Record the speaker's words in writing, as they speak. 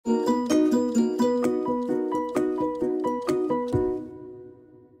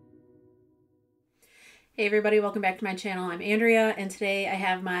Hey everybody, welcome back to my channel. I'm Andrea, and today I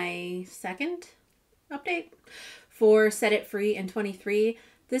have my second update for Set It Free in 23.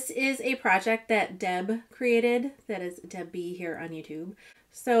 This is a project that Deb created, that is Deb B here on YouTube.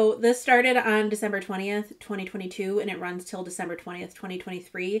 So this started on December 20th, 2022, and it runs till December 20th,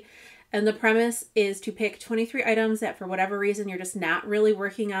 2023. And the premise is to pick 23 items that for whatever reason you're just not really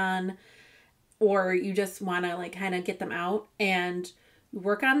working on, or you just want to like kind of get them out and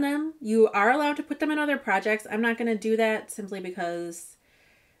work on them. You are allowed to put them in other projects. I'm not going to do that simply because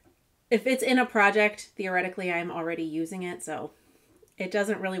if it's in a project, theoretically I'm already using it, so it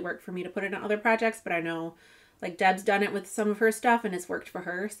doesn't really work for me to put it in other projects. But I know like Deb's done it with some of her stuff and it's worked for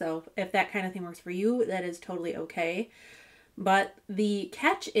her, so if that kind of thing works for you, that is totally okay. But the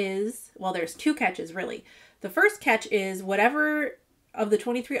catch is, well, there's two catches really. The first catch is whatever of the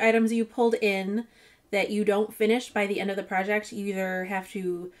 23 items you pulled in that you don't finish by the end of the project, you either have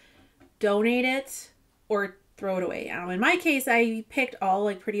to donate it or throw it away. In my case, I picked all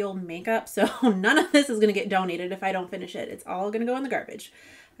like pretty old makeup, so none of this is going to get donated if I don't finish it. It's all going to go in the garbage.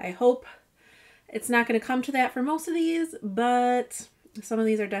 I hope it's not going to come to that for most of these, but some of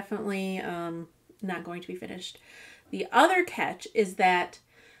these are definitely not going to be finished. The other catch is that,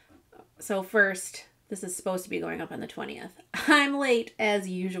 so first, this is supposed to be going up on the 20th. I'm late as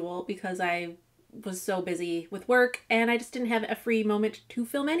usual because I was so busy with work and I just didn't have a free moment to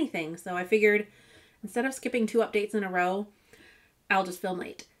film anything. So I figured instead of skipping 2 updates in a row, I'll just film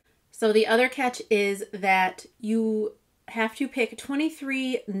late. So the other catch is that you have to pick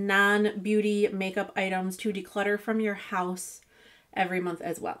 23 non-beauty makeup items to declutter from your house every month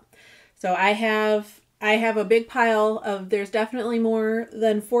as well. So I have a big pile of, there's definitely more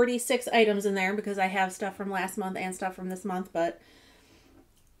than 46 items in there because I have stuff from last month and stuff from this month, but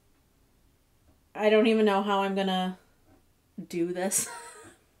I don't even know how I'm gonna do this.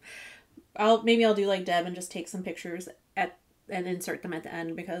 Maybe I'll do like Deb and just take some pictures and insert them at the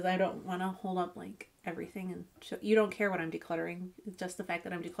end, because I don't want to hold up like everything and show. You don't care what I'm decluttering. It's just the fact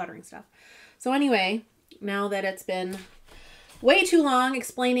that I'm decluttering stuff. So anyway, now that it's been way too long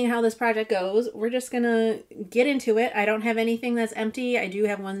explaining how this project goes, we're just gonna get into it. I don't have anything that's empty. I do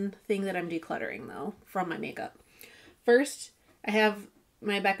have one thing that I'm decluttering though from my makeup. First, I have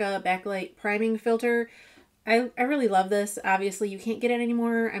my Becca Backlight Priming Filter. I really love this. Obviously, you can't get it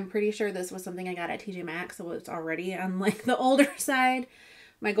anymore. I'm pretty sure this was something I got at TJ Maxx, so it's already on like the older side.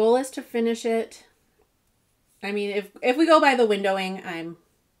 My goal is to finish it. I mean, if we go by the windowing, I'm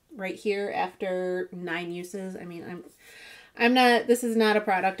right here after 9 uses. I mean, I'm not, this is not a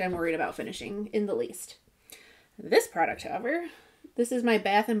product I'm worried about finishing in the least. This product, however, this is my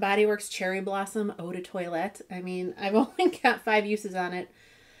Bath & Body Works Cherry Blossom Eau de Toilette. I mean, I've only got 5 uses on it.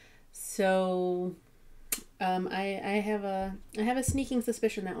 So, I have a sneaking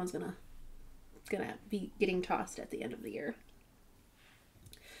suspicion that one's gonna be getting tossed at the end of the year.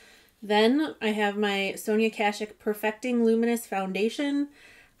 Then I have my Sonia Kashuk Perfecting Luminous Foundation.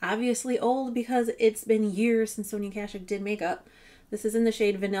 Obviously old because it's been years since Sonia Kashuk did makeup. This is in the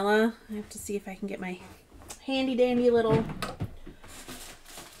shade Vanilla. I have to see if I can get my handy dandy little...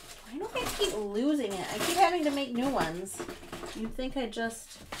 Why don't I keep losing it? I keep having to make new ones. You'd think I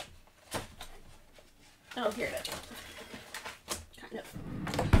just... Oh, here it is. Kind of.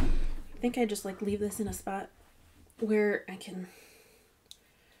 I think I just like leave this in a spot where I can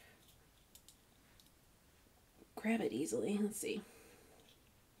grab it easily. Let's see.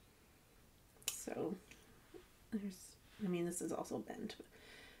 So I mean, this is also bent.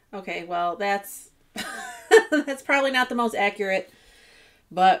 Okay, well, that's that's probably not the most accurate,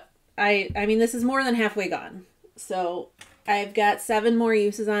 but I mean, this is more than halfway gone. So I've got 7 more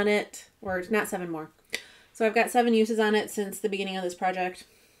uses on it, or not 7 more. So I've got 7 uses on it since the beginning of this project.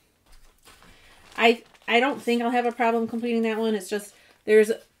 I don't think I'll have a problem completing that one. It's just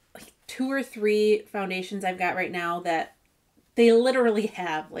there's like 2 or 3 foundations I've got right now that they literally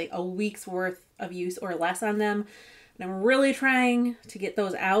have like a week's worth of use or less on them. And I'm really trying to get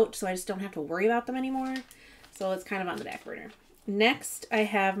those out so I just don't have to worry about them anymore. So it's kind of on the back burner. Next, I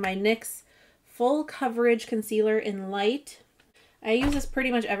have my NYX Full Coverage Concealer in Light. I use this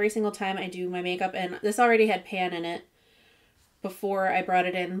pretty much every single time I do my makeup, and this already had pan in it before I brought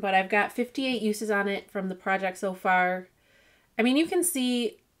it in, but I've got 58 uses on it from the project so far. I mean, you can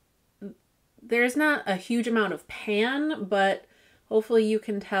see there's not a huge amount of pan, but hopefully you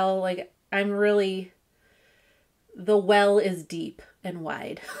can tell, like, I'm really, the well is deep and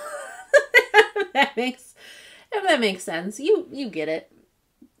wide. If that makes sense. You get it.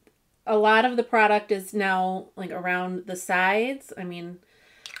 A lot of the product is now like around the sides. I mean,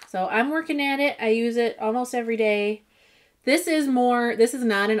 so I'm working at it. I use it almost every day. This is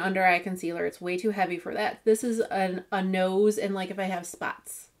not an under eye concealer. It's way too heavy for that. This is a nose and like if I have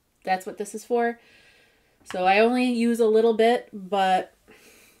spots. That's what this is for. So I only use a little bit, but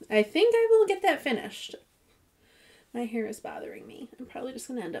I think I will get that finished. My hair is bothering me. I'm probably just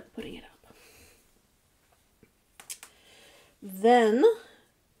going to end up putting it up. Then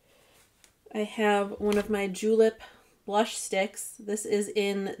I have one of my Julep blush sticks. This is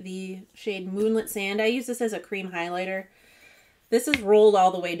in the shade Moonlit Sand. I use this as a cream highlighter. This is rolled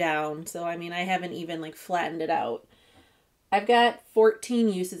all the way down, so I mean I haven't even like flattened it out. I've got 14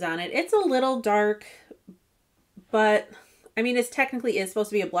 uses on it. It's a little dark, but I mean, it technically is supposed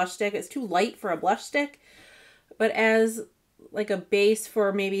to be a blush stick. It's too light for a blush stick, but as like a base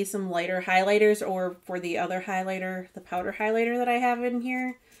for maybe some lighter highlighters or for the other highlighter, the powder highlighter that I have in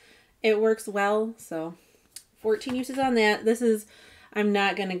here, it works well. So 14 uses on that. This is, I'm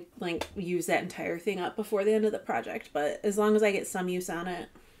not going to like use that entire thing up before the end of the project, but as long as I get some use on it.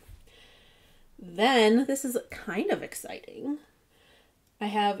 Then this is kind of exciting. I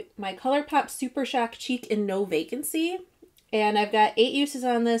have my ColourPop Super Shock Cheek in No Vacancy, and I've got 8 uses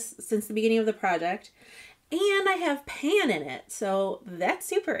on this since the beginning of the project, and I have pan in it, so that's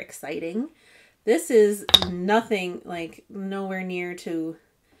super exciting. This is nothing, like nowhere near to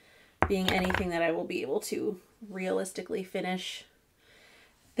being anything that I will be able to realistically finish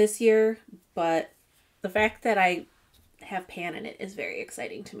this year, but the fact that I have pan in it is very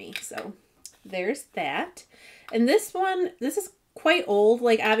exciting to me, so there's that. And this one, this is quite old.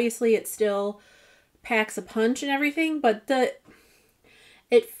 Like obviously it still packs a punch and everything, but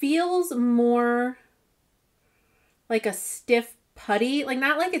it feels more like a stiff putty. Like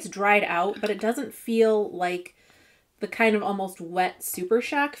not like it's dried out, but it doesn't feel like the kind of almost wet Super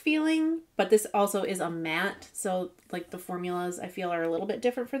Shock feeling. But this also is a matte, so like the formulas I feel are a little bit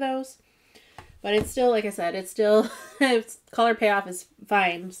different for those. But it's still, like I said, it's still, its color payoff is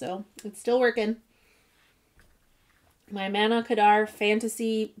fine, so it's still working. My Mana Kadar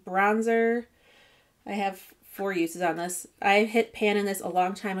Fantasy Bronzer. I have 4 uses on this. I hit pan in this a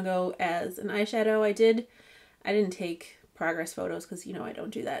long time ago as an eyeshadow. I didn't take progress photos because, you know, I don't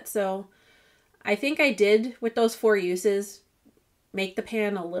do that. So I think I did, with those 4 uses, make the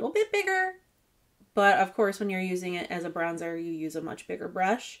pan a little bit bigger. But of course, when you're using it as a bronzer, you use a much bigger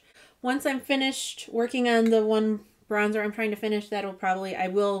brush. Once I'm finished working on the one bronzer I'm trying to finish, I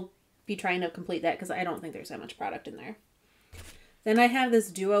will be trying to complete that because I don't think there's that much product in there. Then I have this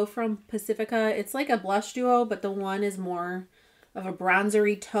duo from Pacifica. It's like a blush duo, but the one is more of a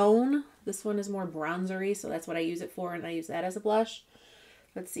bronzery tone. This one is more bronzery, so that's what I use it for, and I use that as a blush.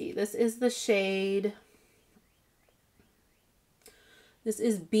 Let's see. This is the shade. This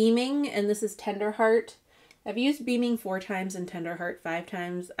is Beaming, and this is Tender Heart. I've used Beaming 4 times and Tender Heart 5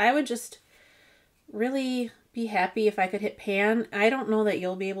 times. I would just really be happy if I could hit pan. I don't know that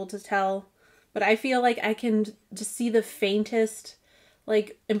you'll be able to tell, but I feel like I can just see the faintest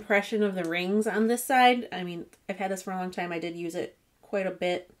like impression of the rings on this side. I mean, I've had this for a long time. I did use it quite a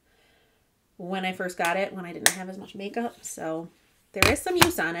bit when I first got it, when I didn't have as much makeup. So there is some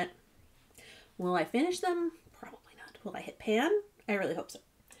use on it. Will I finish them? Probably not. Will I hit pan? I really hope so.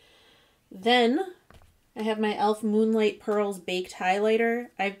 Then I have my e.l.f. Moonlight Pearls Baked Highlighter.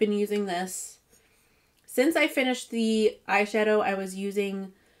 I've been using this since I finished the eyeshadow. I was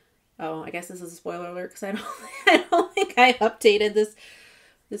using, oh, I guess this is a spoiler alert because I don't think I updated this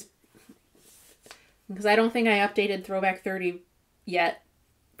because I don't think I updated Throwback 30 yet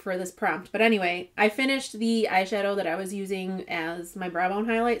for this prompt. But anyway, I finished the eyeshadow that I was using as my brow bone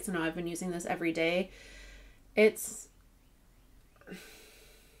highlight, so now I've been using this every day. I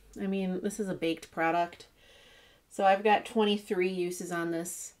mean, this is a baked product. So I've got 23 uses on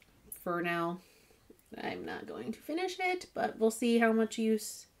this for now. I'm not going to finish it, but we'll see how much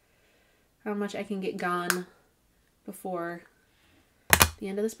I can get gone before the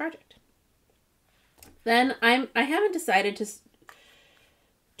end of this project. Then I haven't decided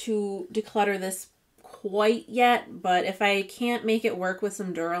to declutter this quite yet, but if I can't make it work with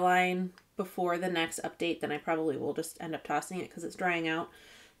some Duraline before the next update, then I probably will just end up tossing it because it's drying out.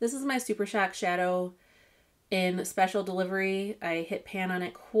 This is my Super Shock shadow in Special Delivery. I hit pan on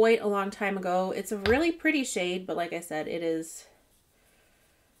it quite a long time ago. It's a really pretty shade, but like I said, it is,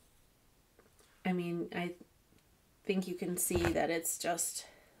 I mean, I think you can see that it's just,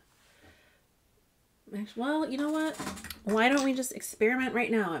 well, you know what? Why don't we just experiment right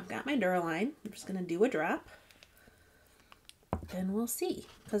now? I've got my Duraline. I'm just going to do a drop. And we'll see.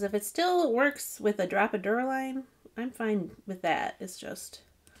 Because if it still works with a drop of Duraline, I'm fine with that. It's just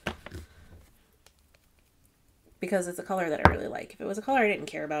because it's a color that I really like. If it was a color I didn't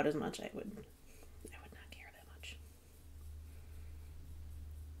care about as much, I would not care that much.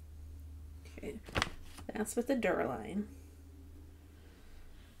 Okay, that's with the Duraline.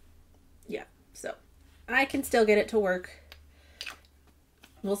 Yeah, so I can still get it to work.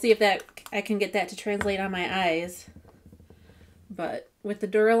 We'll see if I can get that to translate on my eyes. But with the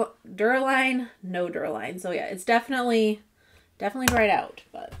Duraline, no Duraline. So yeah, it's definitely dried out.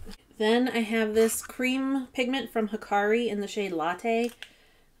 But then I have this cream pigment from Hikari in the shade Latte.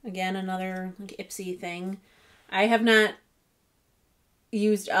 Again, another like Ipsy thing. I have not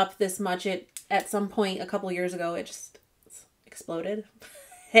used up this much. At some point a couple years ago, it just exploded.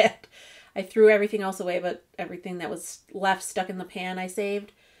 I threw everything else away, but everything that was left stuck in the pan I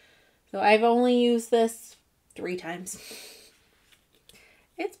saved. So I've only used this 3 times.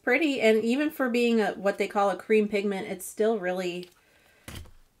 It's pretty, and even for being what they call a cream pigment, it's still really,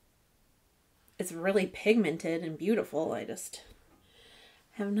 it's really pigmented and beautiful. I just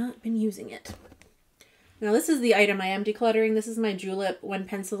have not been using it. Now this is the item I am decluttering. This is my Julep One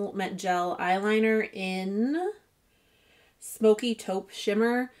Pencil Matte Gel Eyeliner in Smoky Taupe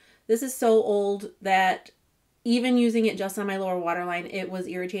Shimmer. This is so old that even using it just on my lower waterline, it was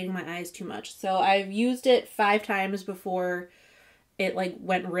irritating my eyes too much. So I've used it 5 times before it like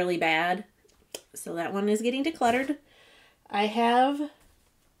went really bad. So that one is getting decluttered. I have,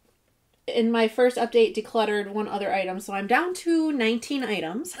 in my first update, decluttered 1 other item. So I'm down to 19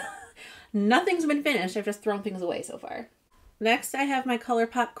 items. Nothing's been finished. I've just thrown things away so far. Next, I have my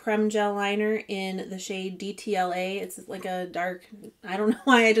ColourPop Creme Gel Liner in the shade DTLA. It's like a dark, I don't know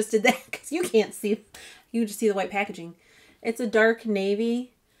why I just did that because you can't see, you just see the white packaging. It's a dark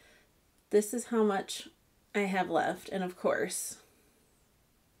navy. This is how much I have left. And of course,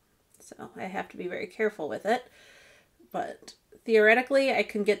 so I have to be very careful with it. But theoretically, I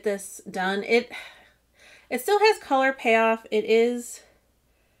can get this done. It still has color payoff. It is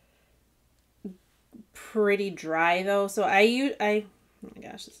pretty dry though, so oh my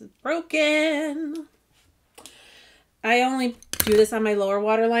gosh, this is broken. I only do this on my lower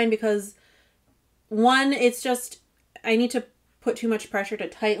waterline because 1, it's just, I need to put too much pressure to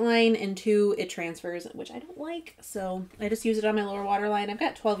tightline, and 2, it transfers, which I don't like, so I just use it on my lower waterline. I've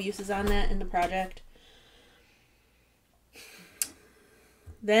got 12 uses on that in the project.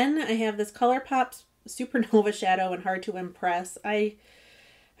 Then I have this ColourPop Supernova Shadow in Hard to Impress. I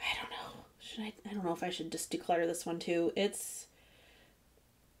don't know. I don't know if I should just declutter this one too. It's,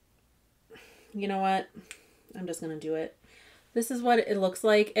 you know what? I'm just going to do it. This is what it looks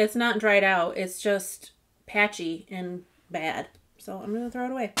like. It's not dried out. It's just patchy and bad. So I'm going to throw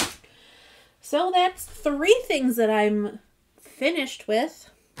it away. So that's 3 things that I'm finished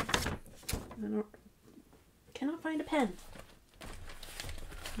with. Cannot find a pen.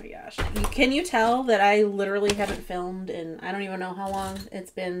 Oh my gosh. Can you tell that I literally haven't filmed in I don't even know how long?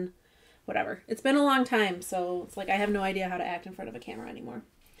 It's been whatever. It's been a long time, so it's like I have no idea how to act in front of a camera anymore.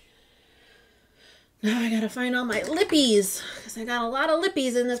 Now I gotta find all my lippies, because I got a lot of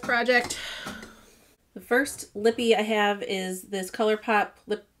lippies in this project. The first lippy I have is this ColourPop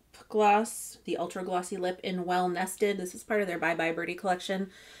lip gloss, the Ultra Glossy Lip in Well Nested. This is part of their Bye Bye Birdie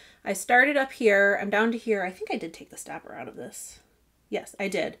collection. I started up here. I'm down to here. I think I did take the stopper out of this. Yes, I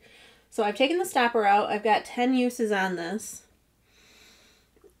did. So I've taken the stopper out. I've got 10 uses on this.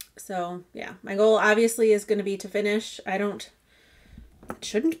 So yeah, my goal obviously is going to be to finish. It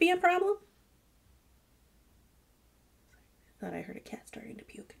shouldn't be a problem. I thought I heard a cat starting to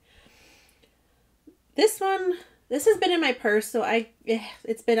puke. This has been in my purse, so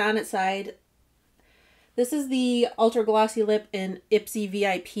it's been on its side. This is the Ultra Glossy Lip in Ipsy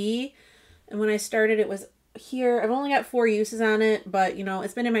VIP. And when I started, it was here. I've only got 4 uses on it, but you know,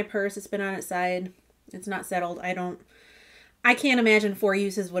 it's been in my purse. It's been on its side. It's not settled. I can't imagine 4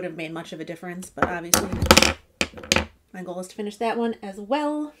 uses would have made much of a difference, but obviously my goal is to finish that one as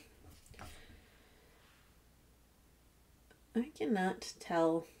well. I cannot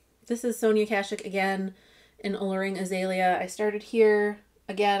tell. This is Sonia Kashuk again in Alluring Azalea. I started here.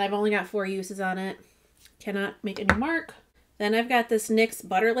 Again, I've only got 4 uses on it. Cannot make any mark. Then I've got this NYX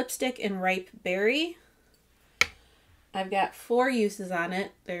Butter Lipstick in Ripe Berry. I've got 4 uses on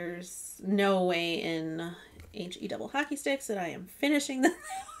it. There's no way in HE double hockey sticks that I am finishing this.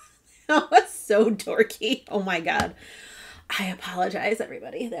 That was so dorky. Oh my god. I apologize,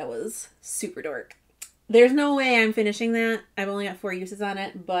 everybody. That was super dork. There's no way I'm finishing that. I've only got 4 uses on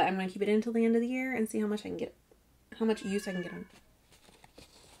it, but I'm going to keep it in until the end of the year and see how much use I can get on it.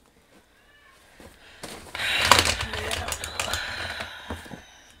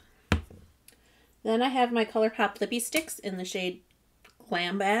 Then I have my ColourPop Lippy Sticks in the shade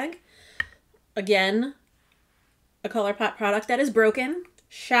Clam Bag. Again, a ColourPop product that is broken.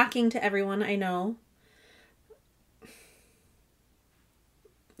 Shocking to everyone, I know.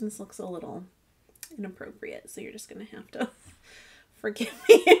 This looks a little inappropriate, so you're just gonna have to forgive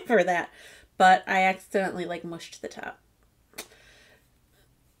me for that. But I accidentally like mushed the top.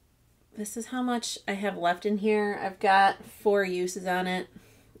 This is how much I have left in here. I've got 4 uses on it.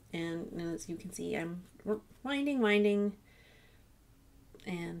 And as you can see, I'm winding.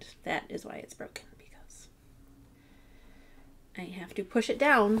 And that is why it's broken, because I have to push it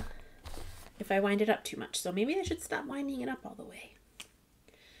down if I wind it up too much. So maybe I should stop winding it up all the way.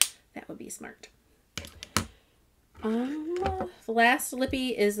 That would be smart. The last lippy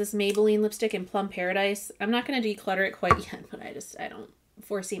is this Maybelline lipstick in Plum Paradise. I'm not going to declutter it quite yet, but I don't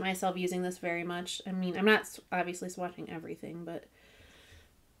foresee myself using this very much. I mean, I'm not obviously swatching everything, but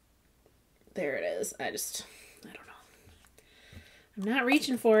there it is. I don't know. I'm not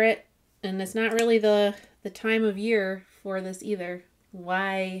reaching for it, and it's not really the time of year for this either.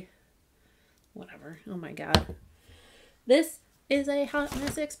 Why? Whatever. Oh my god. This is a Hot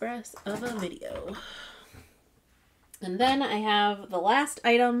Mess Express of a video. And then I have the last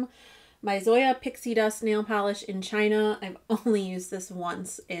item, my Zoya Pixie Dust nail polish in China. I've only used this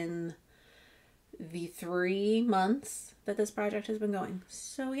once in the 3 months that this project has been going.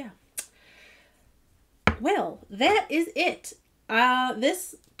 So yeah. Well, that is it.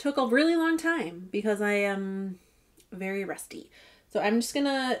 This took a really long time because I am very rusty. So I'm just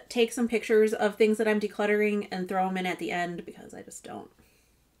gonna take some pictures of things that I'm decluttering and throw them in at the end because I just don't.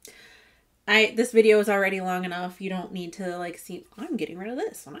 This video is already long enough. You don't need to like see, I'm getting rid of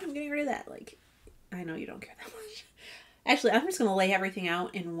this and I'm getting rid of that. Like, I know you don't care that much. Actually, I'm just gonna lay everything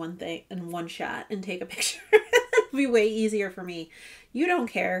out in one shot and take a picture. It'll be way easier for me. You don't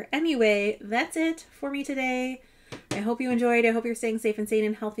care. Anyway, that's it for me today. I hope you enjoyed. I hope you're staying safe and sane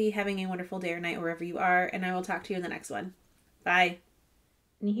and healthy, having a wonderful day or night wherever you are, and I will talk to you in the next one. Bye.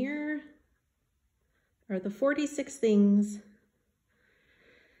 And here are the 46 things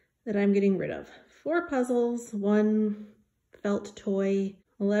that I'm getting rid of. 4 puzzles, 1 felt toy,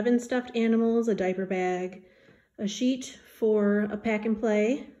 11 stuffed animals, a diaper bag, a sheet for a pack and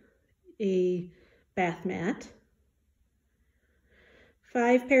play, a bath mat,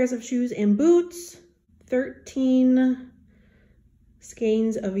 5 pairs of shoes and boots, 13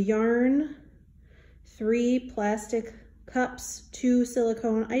 skeins of yarn, 3 plastic cups, 2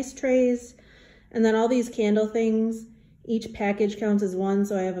 silicone ice trays, and then all these candle things. Each package counts as 1,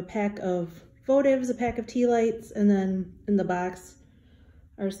 so I have a pack of votives, a pack of tea lights, and then in the box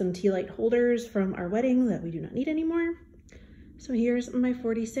are some tea light holders from our wedding that we do not need anymore. So here's my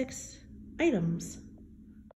 46 items.